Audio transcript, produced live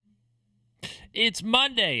It's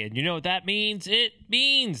Monday, and you know what that means? It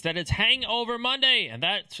means that it's Hangover Monday, and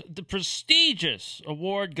that the prestigious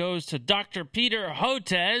award goes to Dr. Peter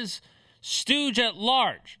Hotez, stooge at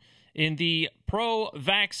large in the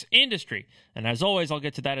pro-vax industry. And as always, I'll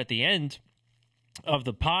get to that at the end of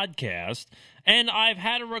the podcast. And I've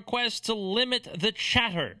had a request to limit the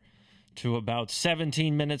chatter to about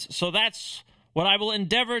 17 minutes, so that's what I will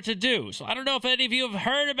endeavor to do. So I don't know if any of you have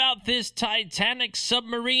heard about this Titanic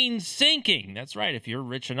submarine sinking. That's right. If you're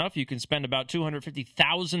rich enough, you can spend about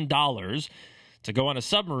 $250,000 to go on a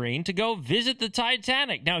submarine to go visit the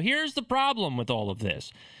Titanic. Now, here's the problem with all of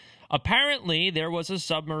this. Apparently, there was a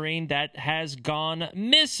submarine that has gone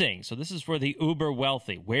missing. So this is for the uber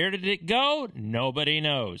wealthy. Where did it go? Nobody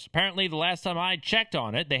knows. Apparently, the last time I checked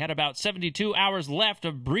on it, they had about 72 hours left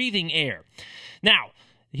of breathing air. Now,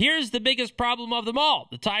 here's the biggest problem of them all.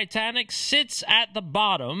 The Titanic sits at the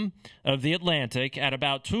bottom of the Atlantic at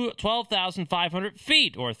about 12,500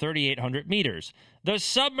 feet, or 3,800 meters. The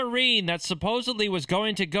submarine that supposedly was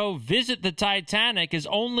going to go visit the Titanic is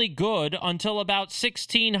only good until about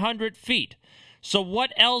 1,600 feet. So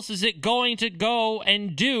what else is it going to go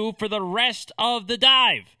and do for the rest of the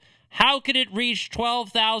dive? How could it reach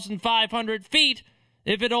 12,500 feet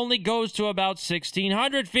if it only goes to about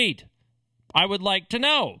 1,600 feet? I would like to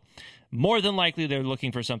know. More than likely, they're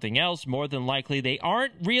looking for something else. More than likely, they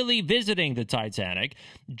aren't really visiting the Titanic,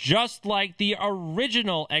 just like the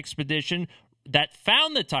original expedition that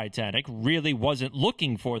found the Titanic really wasn't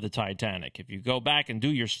looking for the Titanic. If you go back and do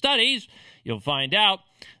your studies, you'll find out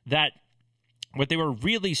that what they were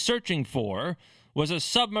really searching for was a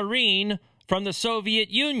submarine from the Soviet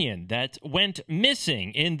Union that went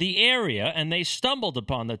missing in the area, and they stumbled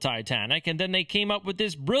upon the Titanic, and then they came up with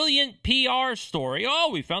this brilliant PR story. Oh,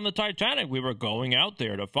 we found the Titanic. We were going out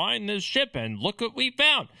there to find this ship, and look what we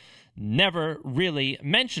found. Never really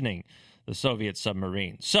mentioning the Soviet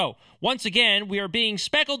submarine. So, once again, we are being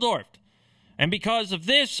speckledorfed. And because of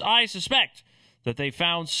this, I suspect that they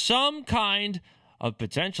found some kind of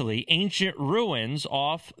potentially ancient ruins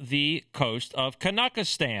off the coast of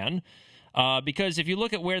Kazakhstan. Because if you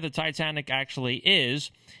look at where the Titanic actually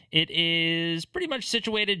is, it is pretty much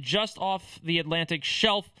situated just off the Atlantic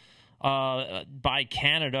shelf by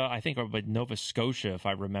Canada, I think, or by Nova Scotia, if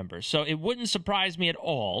I remember. So it wouldn't surprise me at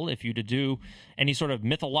all if you to do any sort of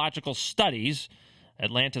mythological studies.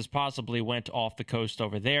 Atlantis possibly went off the coast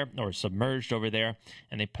over there or submerged over there,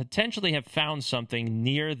 and they potentially have found something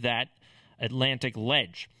near that Atlantic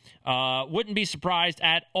ledge. Wouldn't be surprised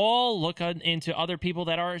at all. Look into other people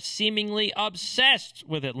that are seemingly obsessed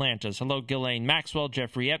with Atlantis. Hello, Ghislaine Maxwell,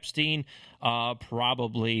 Jeffrey Epstein,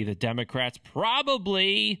 probably the Democrats,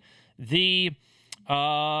 probably the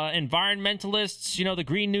environmentalists, you know, the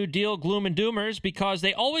Green New Deal gloom and doomers, because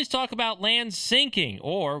they always talk about land sinking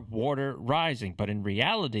or water rising. But in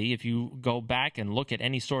reality, if you go back and look at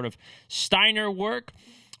any sort of Steiner work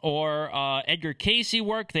or Edgar Cayce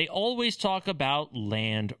work, they always talk about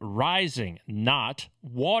land rising, not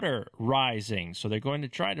water rising. So they're going to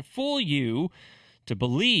try to fool you to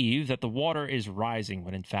believe that the water is rising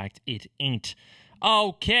when in fact it ain't.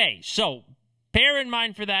 Okay, so bear in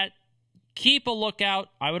mind for that. Keep a lookout.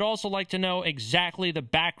 I would also like to know exactly the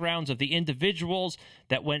backgrounds of the individuals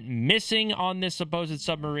that went missing on this supposed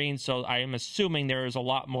submarine. So I am assuming there is a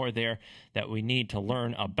lot more there that we need to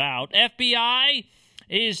learn about. FBI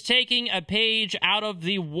is taking a page out of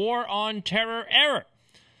the war on terror era.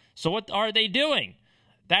 So what are they doing?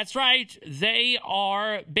 That's right. They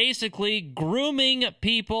are basically grooming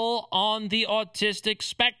people on the autistic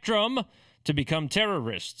spectrum to become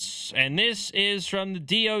terrorists. And this is from the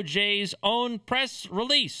DOJ's own press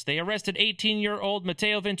release. They arrested 18-year-old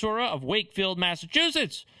Matteo Ventura of Wakefield,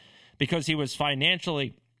 Massachusetts, because he was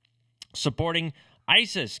financially supporting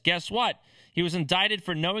ISIS. Guess what? He was indicted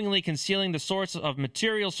for knowingly concealing the source of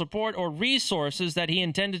material support or resources that he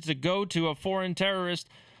intended to go to a foreign terrorist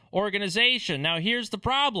organization. Now, here's the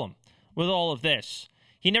problem with all of this.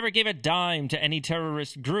 He never gave a dime to any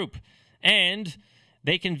terrorist group, and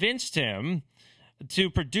they convinced him to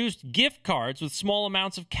produce gift cards with small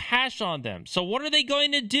amounts of cash on them. So what are they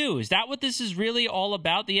going to do? Is that what this is really all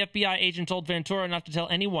about? The FBI agent told Ventura not to tell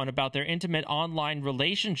anyone about their intimate online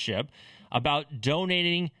relationship, about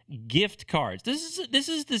donating gift cards. This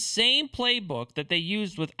is the same playbook that they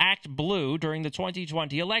used with Act Blue during the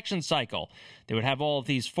 2020 election cycle. They would have all of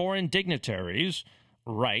these foreign dignitaries,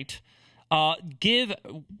 right, give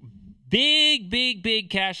big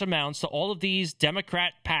cash amounts to all of these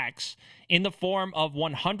Democrat PACs in the form of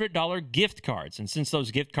 $100 gift cards. And since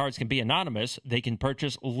those gift cards can be anonymous, they can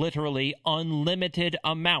purchase literally unlimited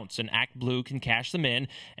amounts, and Act Blue can cash them in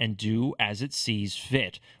and do as it sees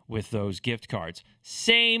fit with those gift cards.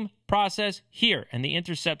 Same process here, and The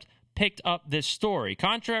Intercept picked up this story.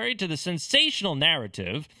 Contrary to the sensational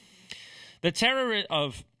narrative, the terror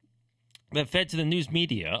of that fed to the news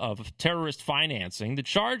media of terrorist financing, the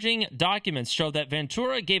charging documents show that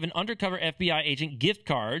Ventura gave an undercover FBI agent gift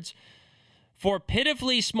cards for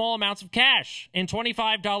pitifully small amounts of cash in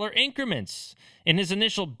 $25 increments. In his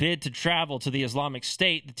initial bid to travel to the Islamic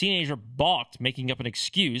State, the teenager balked, making up an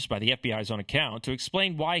excuse by the FBI's own account to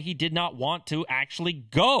explain why he did not want to actually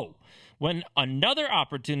go. When another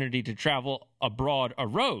opportunity to travel abroad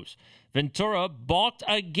arose, Ventura balked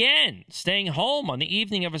again, staying home on the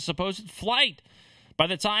evening of a supposed flight. By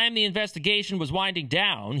the time the investigation was winding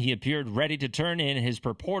down, he appeared ready to turn in his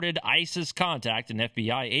purported ISIS contact, an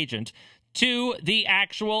FBI agent, to the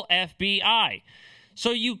actual FBI.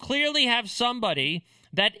 So you clearly have somebody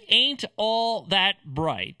that ain't all that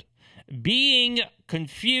bright being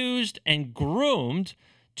confused and groomed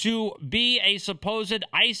to be a supposed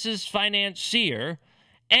ISIS financier,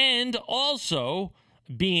 and also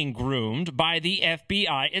being groomed by the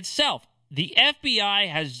FBI itself. The FBI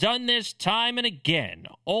has done this time and again.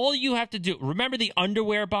 All you have to do, remember the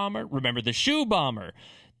underwear bomber? Remember the shoe bomber?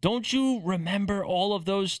 Don't you remember all of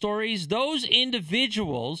those stories? Those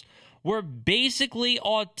individuals were basically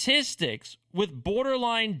autistics with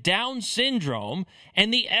borderline Down syndrome,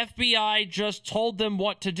 and the FBI just told them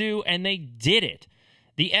what to do, and they did it.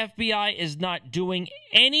 The FBI is not doing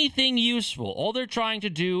anything useful. All they're trying to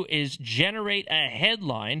do is generate a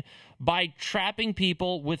headline by trapping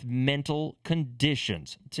people with mental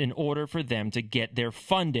conditions in order for them to get their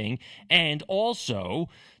funding, and also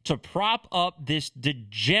to prop up this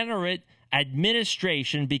degenerate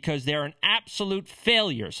administration because they're an absolute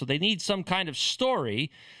failure. So they need some kind of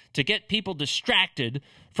story to get people distracted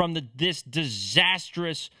from this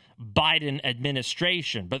disastrous Biden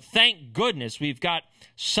administration. But thank goodness we've got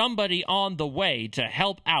somebody on the way to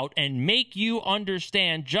help out and make you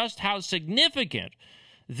understand just how significant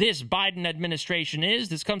this Biden administration is.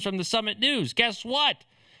 This comes from the Summit News. Guess what?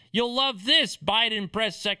 You'll love this. Biden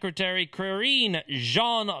Press Secretary Karine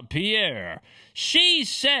Jean-Pierre. She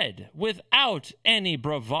said, without any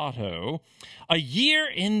bravado, a year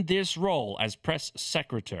in this role as press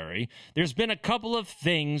secretary, there's been a couple of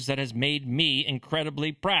things that has made me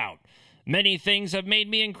incredibly proud. Many things have made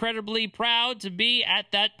me incredibly proud to be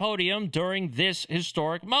at that podium during this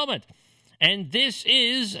historic moment. And this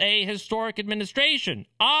is a historic administration.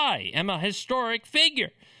 I am a historic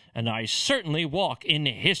figure, and I certainly walk in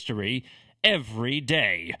history every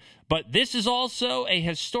day. But this is also a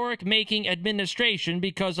historic-making administration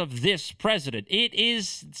because of this president. It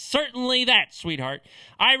is certainly that, sweetheart.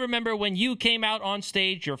 I remember when you came out on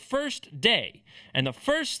stage your first day, and the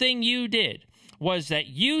first thing you did was that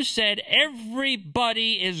you said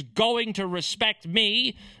everybody is going to respect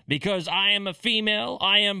me because I am a female,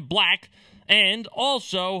 I am black, and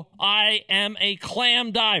also I am a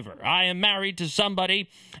clam diver. I am married to somebody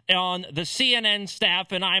on the CNN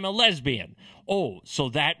staff, and I'm a lesbian. Oh, so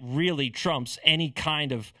that really trumps any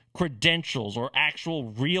kind of credentials or actual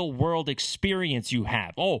real-world experience you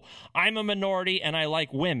have. Oh, I'm a minority and I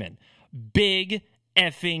like women. Big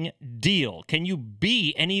effing deal. Can you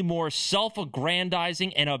be any more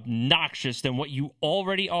self-aggrandizing and obnoxious than what you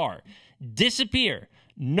already are? Disappear.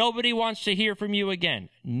 Nobody wants to hear from you again.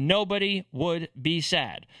 Nobody would be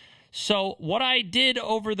sad. So what I did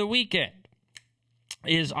over the weekend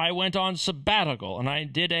is I went on sabbatical and I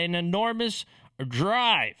did an enormous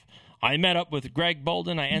drive. I met up with Greg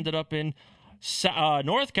Bolden. I ended up in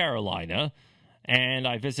North Carolina, and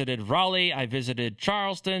I visited Raleigh. I visited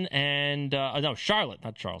Charleston and Charlotte,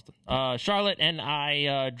 not Charleston. Charlotte, and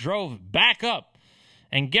I drove back up.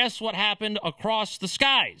 And guess what happened across the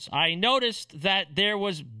skies? I noticed that there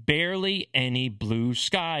was barely any blue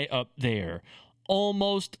sky up there.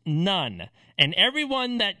 Almost none. And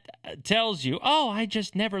everyone that tells you, oh, I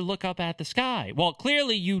just never look up at the sky. Well,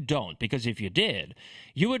 clearly you don't, because if you did,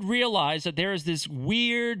 you would realize that there is this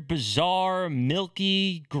weird, bizarre,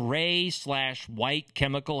 milky, gray/white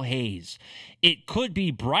chemical haze. It could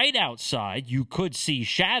be bright outside. You could see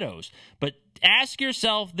shadows. But ask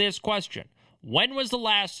yourself this question. When was the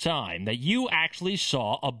last time that you actually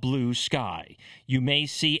saw a blue sky? You may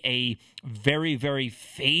see a very, very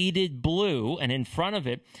faded blue, and in front of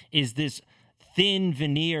it is this thin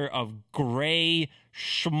veneer of gray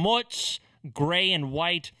schmutz, gray and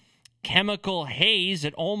white chemical haze.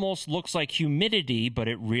 It almost looks like humidity, but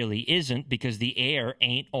it really isn't because the air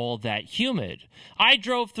ain't all that humid. I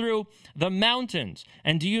drove through the mountains,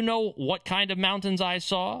 and do you know what kind of mountains I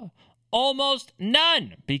saw? Almost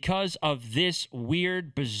none, because of this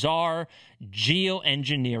weird, bizarre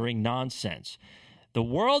geoengineering nonsense. The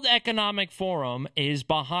World Economic Forum is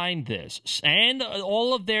behind this, and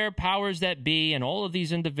all of their powers that be and all of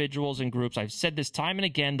these individuals and groups. I've said this time and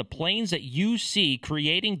again, the planes that you see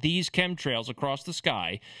creating these chemtrails across the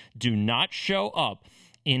sky do not show up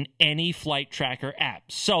in any flight tracker app.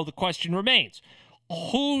 So the question remains,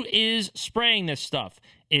 who is spraying this stuff?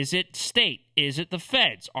 Is it state? Is it the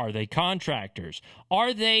feds? Are they contractors?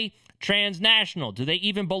 Are they transnational? Do they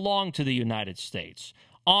even belong to the United States?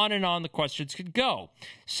 On and on the questions could go.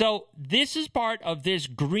 So this is part of this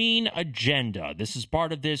green agenda. This is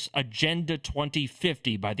part of this Agenda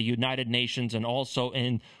 2050 by the United Nations, and also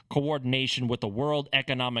in coordination with the World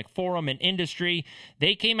Economic Forum and industry.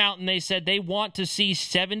 They came out and they said they want to see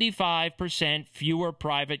 75% fewer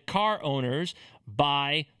private car owners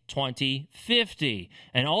by 2050.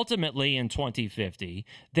 And ultimately in 2050,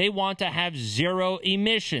 they want to have zero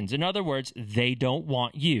emissions. In other words, they don't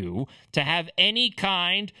want you to have any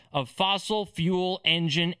kind of fossil fuel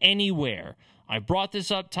engine anywhere. I brought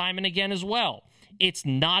this up time and again as well. It's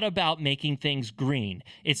not about making things green.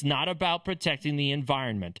 It's not about protecting the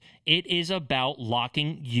environment. It is about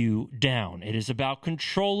locking you down. It is about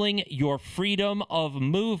controlling your freedom of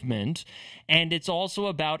movement. And it's also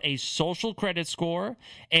about a social credit score,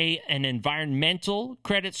 an environmental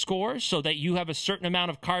credit score, so that you have a certain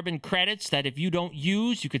amount of carbon credits that if you don't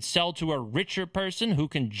use, you could sell to a richer person who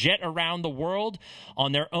can jet around the world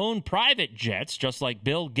on their own private jets, just like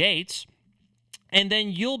Bill Gates. And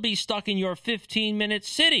then you'll be stuck in your 15-minute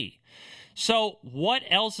city. So what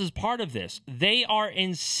else is part of this? They are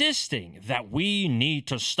insisting that we need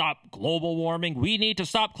to stop global warming. We need to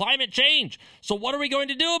stop climate change. So what are we going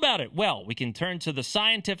to do about it? Well, we can turn to the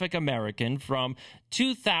Scientific American from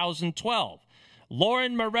 2012.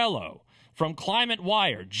 Lauren Morello from Climate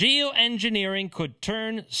Wire. Geoengineering could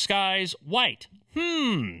turn skies white.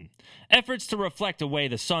 Efforts to reflect away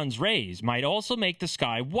the sun's rays might also make the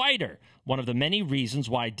sky whiter. One of the many reasons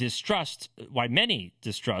why many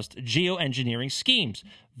distrust geoengineering schemes.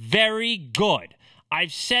 Very good.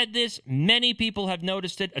 I've said this. Many people have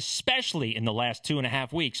noticed it, especially in the last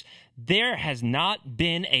 2.5 weeks. There has not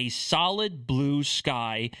been a solid blue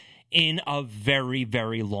sky in a very,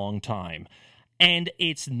 very long time. And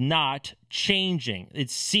it's not changing. It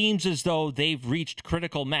seems as though they've reached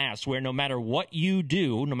critical mass where no matter what you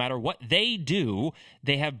do, no matter what they do,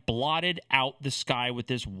 they have blotted out the sky with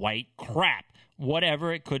this white crap,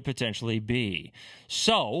 whatever it could potentially be.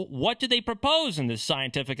 So what do they propose in this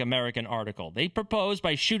Scientific American article? They propose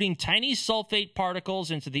by shooting tiny sulfate particles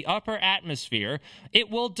into the upper atmosphere, it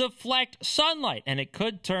will deflect sunlight, and it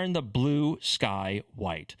could turn the blue sky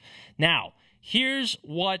white. Now, here's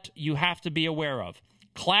what you have to be aware of.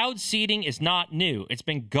 Cloud seeding is not new. It's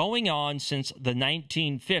been going on since the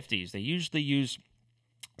 1950s. They usually use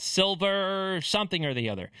silver something or the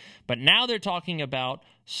other. But now they're talking about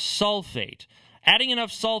sulfate. Adding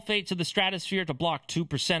enough sulfate to the stratosphere to block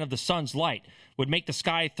 2% of the sun's light would make the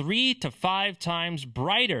sky 3 to 5 times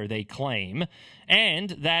brighter, they claim, and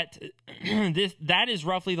that that is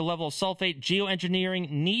roughly the level of sulfate geoengineering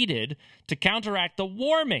needed to counteract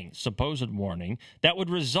the supposed warming, that would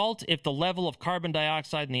result if the level of carbon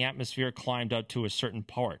dioxide in the atmosphere climbed up to a certain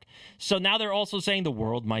part. So now they're also saying the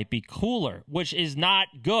world might be cooler, which is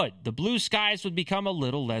not good. The blue skies would become a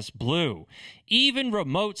little less blue. Even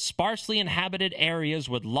remote, sparsely inhabited areas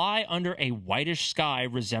would lie under a whitish sky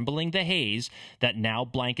resembling the haze that now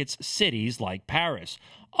blankets cities like Paris.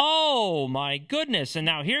 Oh, my goodness. And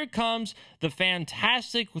now here comes the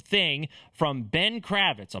fantastic thing from Ben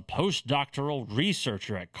Kravitz, a postdoctoral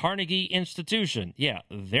researcher at Carnegie Institution. Yeah,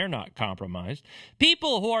 they're not compromised.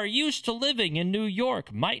 People who are used to living in New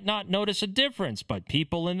York might not notice a difference, but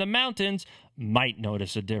people in the mountains might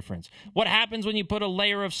notice a difference. What happens when you put a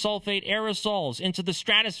layer of sulfate aerosols into the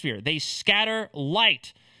stratosphere? They scatter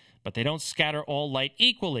light, but they don't scatter all light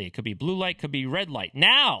equally. It could be blue light, could be red light.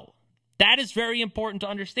 Now, that is very important to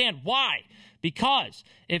understand. Why? Because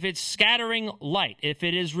if it's scattering light, if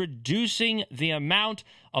it is reducing the amount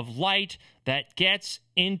of light that gets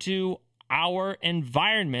into our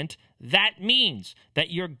environment, that means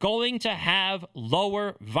that you're going to have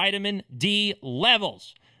lower vitamin D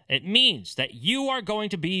levels. It means that you are going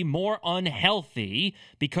to be more unhealthy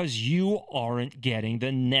because you aren't getting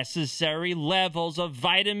the necessary levels of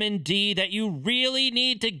vitamin D that you really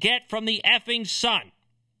need to get from the effing sun.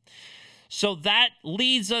 So that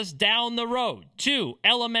leads us down the road to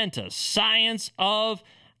Elementa, science of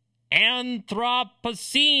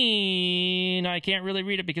Anthropocene. I can't really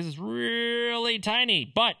read it because it's really tiny,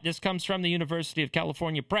 but this comes from the University of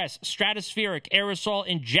California Press. Stratospheric aerosol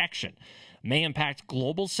injection may impact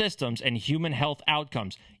global systems and human health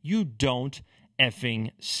outcomes. You don't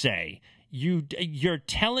effing say. You're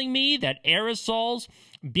telling me that aerosols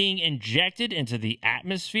being injected into the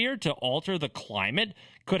atmosphere to alter the climate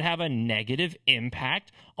could have a negative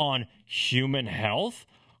impact on human health?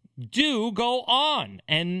 Do go on.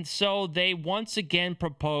 And so they once again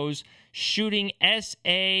propose shooting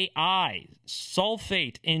SAI,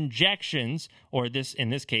 sulfate injections, or in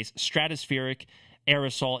this case, stratospheric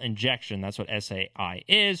aerosol injection. That's what SAI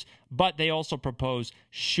is. But they also propose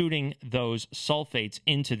shooting those sulfates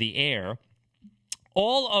into the air.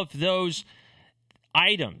 All of those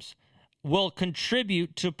items will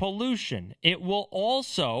contribute to pollution. It will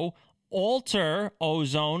also alter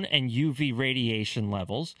ozone and UV radiation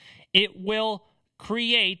levels. It will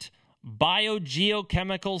create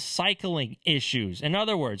biogeochemical cycling issues. In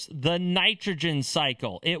other words, the nitrogen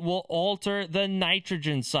cycle. It will alter the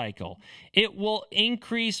nitrogen cycle. It will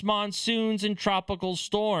increase monsoons and tropical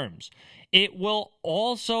storms. It will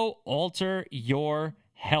also alter your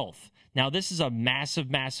health. Now, this is a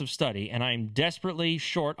massive, massive study, and I'm desperately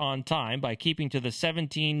short on time by keeping to the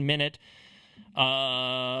 17-minute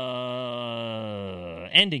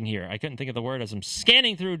ending here. I couldn't think of the word as I'm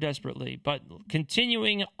scanning through desperately, but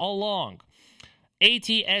continuing along.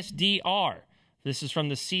 ATSDR. This is from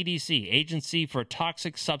the CDC, Agency for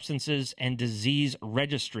Toxic Substances and Disease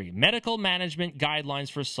Registry. Medical management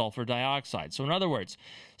guidelines for sulfur dioxide. So in other words,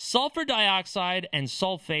 sulfur dioxide and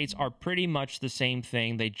sulfates are pretty much the same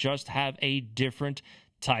thing. They just have a different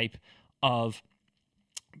type of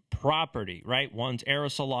property, right? One's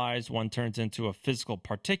aerosolized, one turns into a physical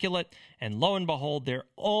particulate, and lo and behold, they're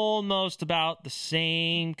almost about the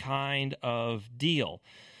same kind of deal.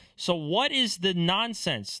 So what is the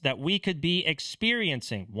nonsense that we could be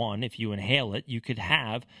experiencing? One, if you inhale it, you could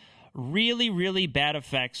have really, really bad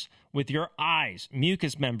effects with your eyes,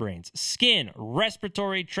 mucous membranes, skin,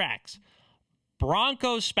 respiratory tracts,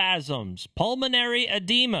 bronchospasms, pulmonary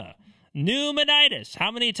edema, pneumonitis.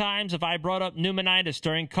 How many times have I brought up pneumonitis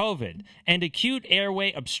during COVID? And acute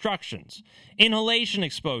airway obstructions. Inhalation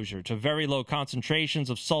exposure to very low concentrations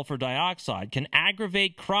of sulfur dioxide can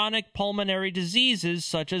aggravate chronic pulmonary diseases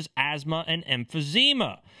such as asthma and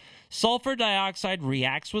emphysema. Sulfur dioxide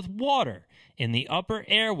reacts with water in the upper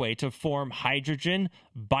airway to form hydrogen,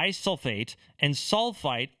 bisulfate, and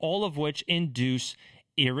sulfite, all of which induce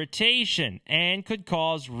irritation and could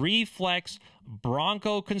cause reflex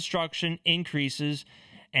bronchoconstriction increases,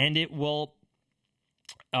 and it will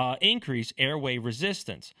increase airway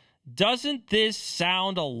resistance. Doesn't this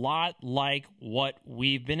sound a lot like what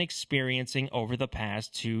we've been experiencing over the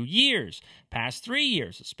past 2 years, past 3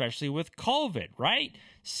 years, especially with COVID, right?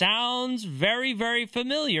 Sounds very, very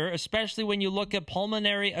familiar, especially when you look at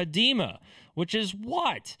pulmonary edema, which is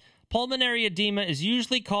what? Pulmonary edema is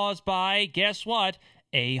usually caused by, guess what?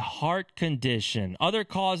 A heart condition. Other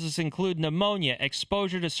causes include pneumonia,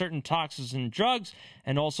 exposure to certain toxins and drugs,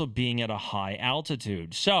 and also being at a high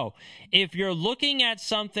altitude. So, if you're looking at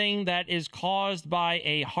something that is caused by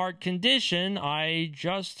a heart condition, I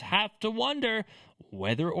just have to wonder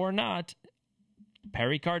whether or not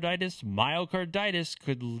pericarditis, myocarditis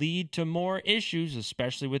could lead to more issues,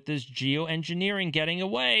 especially with this geoengineering getting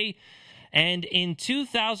away. And in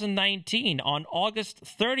 2019, on August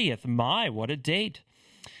 30th, what a date.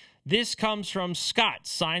 This comes from Scott,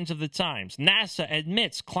 Signs of the Times. NASA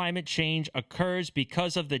admits climate change occurs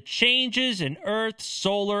because of the changes in Earth's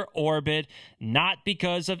solar orbit, not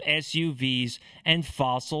because of SUVs and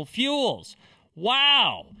fossil fuels.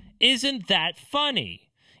 Wow, isn't that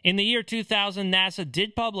funny? In the year 2000, NASA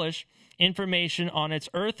did publish information on its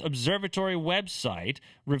Earth Observatory website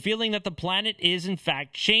revealing that the planet is in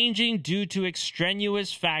fact changing due to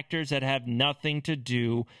extraneous factors that have nothing to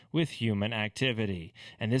do with human activity.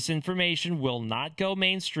 And this information will not go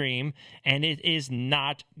mainstream, and it is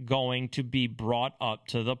not going to be brought up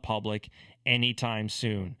to the public anytime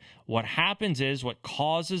soon. What happens is, what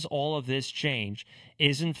causes all of this change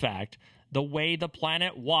is in fact the way the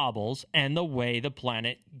planet wobbles and the way the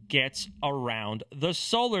planet gets around the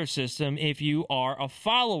solar system if you are a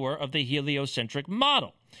follower of the heliocentric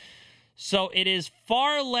model. So it is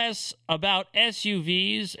far less about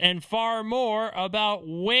SUVs and far more about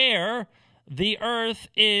where the Earth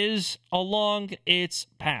is along its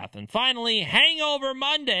path. And finally, Hangover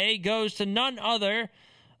Monday goes to none other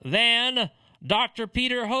than Dr.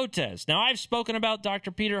 Peter Hotez. Now, I've spoken about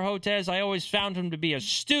Dr. Peter Hotez. I always found him to be a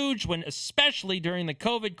stooge when, especially during the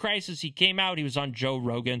COVID crisis, he came out. He was on Joe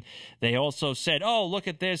Rogan. They also said, oh, look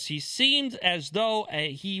at this. He seemed as though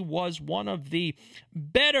he was one of the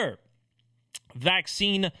better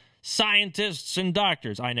vaccine scientists and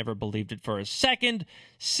doctors. I never believed it for a second,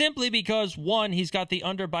 simply because, one, he's got the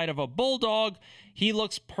underbite of a bulldog. He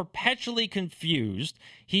looks perpetually confused.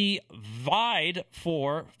 He vied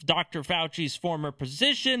for Dr. Fauci's former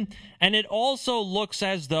position, and it also looks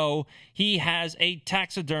as though he has a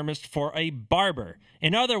taxidermist for a barber.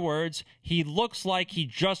 In other words, he looks like he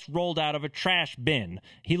just rolled out of a trash bin.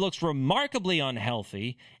 He looks remarkably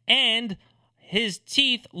unhealthy, and his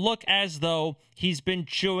teeth look as though he's been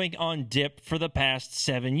chewing on dip for the past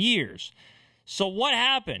 7 years. So what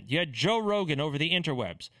happened? You had Joe Rogan over the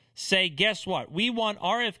interwebs say, guess what? We want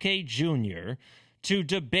RFK Jr. to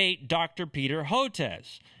debate Dr. Peter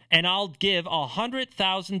Hotez, and I'll give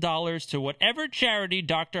 $100,000 to whatever charity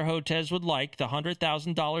Dr. Hotez would like the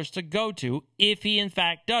 $100,000 to go to if he in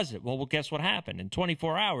fact does it. Well, guess what happened? In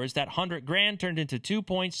 24 hours, that $100,000 turned into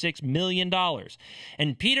 $2.6 million.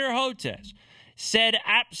 And Peter Hotez said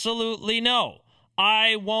absolutely no,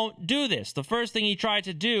 I won't do this. The first thing he tried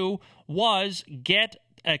to do was get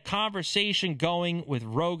a conversation going with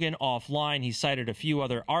Rogan offline. He cited a few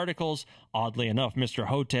other articles. Oddly enough, Mr.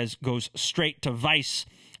 Hotez goes straight to Vice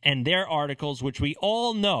and their articles, which we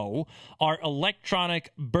all know are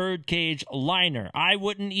electronic birdcage liner. I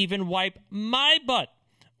wouldn't even wipe my butt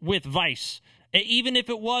with Vice, even if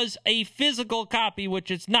it was a physical copy, which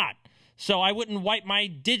it's not. So I wouldn't wipe my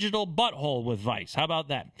digital butthole with Vice. How about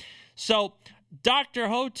that? So Dr.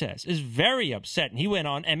 Hotez is very upset, and he went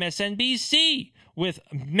on MSNBC with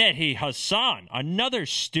Mehdi Hasan, another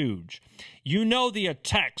stooge. You know the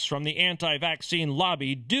attacks from the anti-vaccine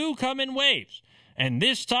lobby do come in waves. And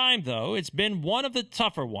this time, though, it's been one of the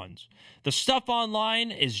tougher ones. The stuff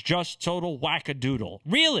online is just total wackadoodle.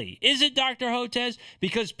 Really? Is it, Dr. Hotez?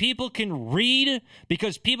 Because people can read?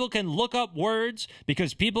 Because people can look up words?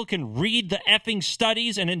 Because people can read the effing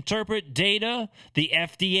studies and interpret data? The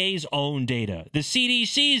FDA's own data. The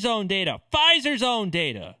CDC's own data. Pfizer's own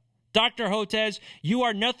data. Dr. Hotez, you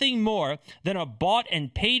are nothing more than a bought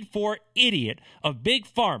and paid for idiot of Big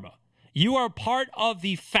Pharma. You are part of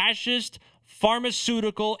the fascist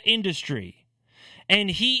pharmaceutical industry.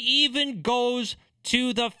 And he even goes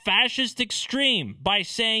to the fascist extreme by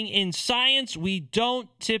saying in science we don't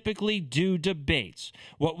typically do debates.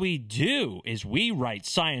 What we do is we write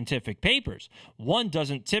scientific papers. One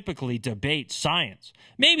doesn't typically debate science.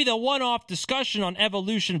 Maybe the one-off discussion on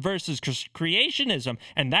evolution versus creationism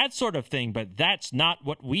and that sort of thing, but that's not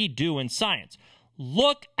what we do in science.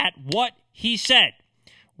 Look at what he said.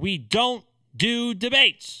 We don't do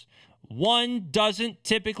debates. One doesn't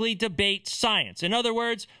typically debate science. In other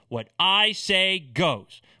words, what I say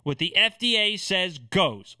goes. What the FDA says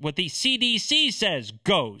goes. What the CDC says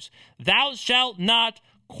goes. Thou shalt not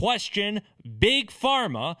question Big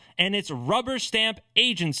Pharma and its rubber stamp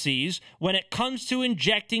agencies when it comes to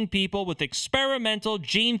injecting people with experimental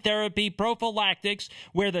gene therapy prophylactics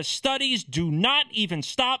where the studies do not even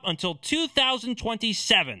stop until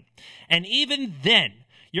 2027. And even then,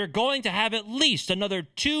 you're going to have at least another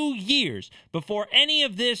 2 years before any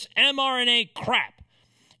of this mRNA crap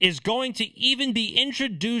is going to even be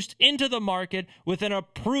introduced into the market with an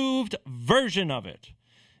approved version of it.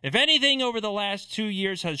 If anything over the last 2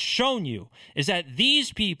 years has shown you is that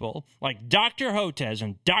these people, like Dr. Hotez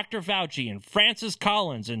and Dr. Fauci and Francis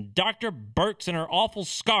Collins and Dr. Birx and her awful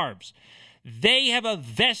scarves, they have a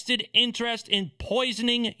vested interest in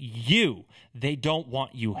poisoning you. They don't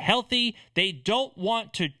want you healthy. They don't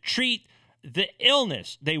want to treat the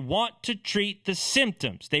illness. They want to treat the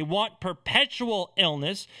symptoms. They want perpetual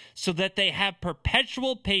illness so that they have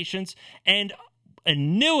perpetual patients and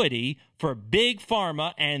annuity for Big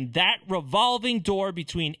Pharma, and that revolving door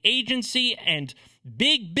between agency and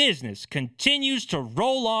big business continues to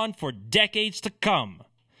roll on for decades to come.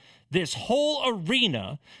 This whole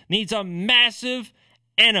arena needs a massive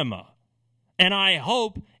enema, and I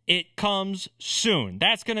hope it comes soon.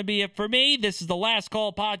 That's going to be it for me. This is the Last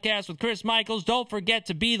Call podcast with Chris Michaels. Don't forget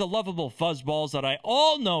to be the lovable fuzzballs that I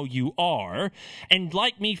all know you are, and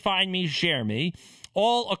like me, find me, share me,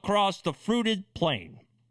 all across the fruited plain.